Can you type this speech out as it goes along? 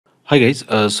Hi guys,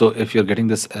 so if you're getting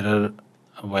this error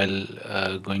while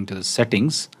going to the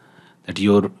settings that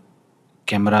your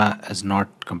camera is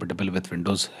not compatible with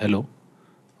Windows Hello,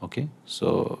 okay,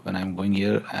 so when I'm going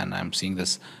here and I'm seeing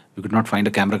this, we could not find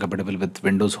a camera compatible with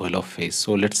Windows Hello Face.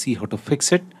 So let's see how to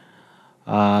fix it.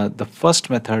 The first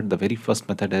method, the very first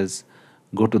method is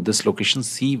go to this location,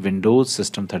 see Windows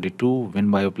System 32,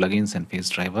 WinBio plugins and Face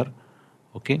Driver,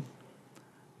 okay,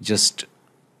 just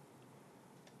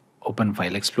open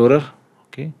File Explorer,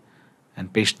 okay,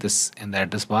 and paste this in the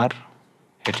address bar,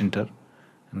 hit enter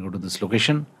and go to this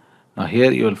location. Now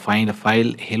here you will find a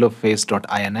file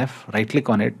haloface.inf. Right click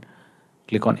on it,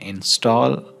 click on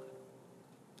install,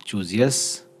 choose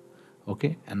yes,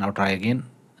 okay, and now try again.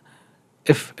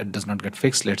 If it does not get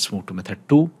fixed, let's move to method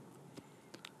 2.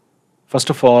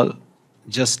 First of all,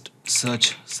 just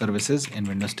search services in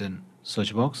Windows 10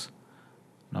 search box.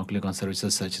 Now click on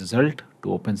services search result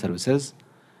to open services.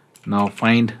 Now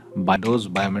find Windows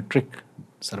biometric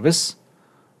service,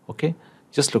 okay,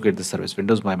 just locate the service,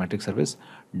 Windows biometric service,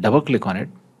 double click on it,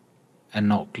 and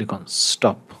now click on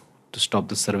stop to stop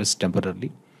the service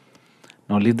temporarily.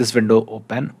 Now leave this window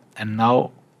open, and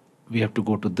now we have to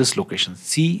go to this location,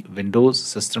 see Windows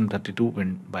System 32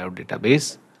 Bio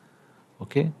database,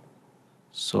 okay.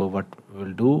 So what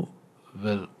we'll do,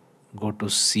 we'll go to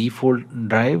C folder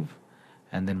drive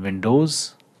and then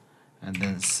Windows and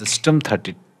then System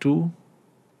 32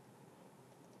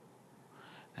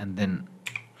 and then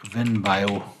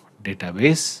WinBio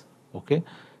database, okay.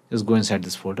 Just go inside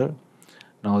this folder.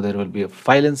 Now there will be a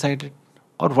file inside it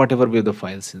or whatever be the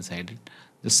files inside it.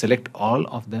 Just select all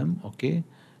of them, okay,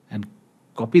 and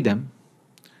copy them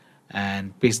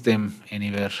and paste them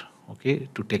anywhere, okay,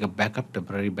 to take a backup,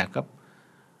 temporary backup,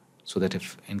 so that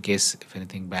if in case if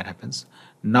anything bad happens.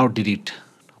 Now delete,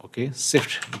 okay,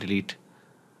 shift delete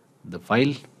the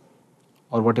file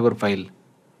or whatever file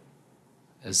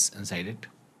is inside it.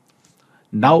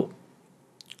 Now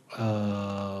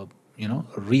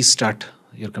restart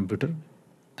your computer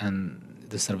and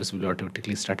the service will be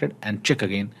automatically started, and check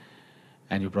again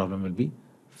and your problem will be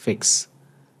fixed.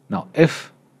 Now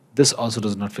if this also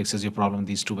does not fixes your problem,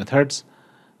 these two methods,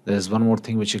 there is one more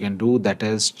thing which you can do, that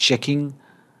is checking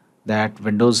that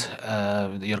Windows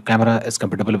your camera is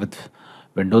compatible with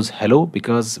Windows Hello,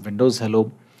 because Windows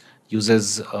Hello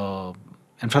uses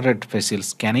infrared facial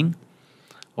scanning,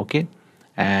 okay,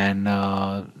 and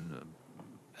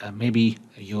maybe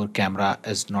your camera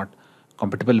is not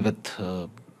compatible with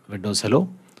Windows Hello,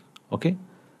 okay.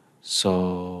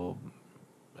 So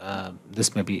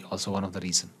this may be also one of the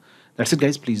reason. That's it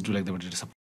guys, please do like the video.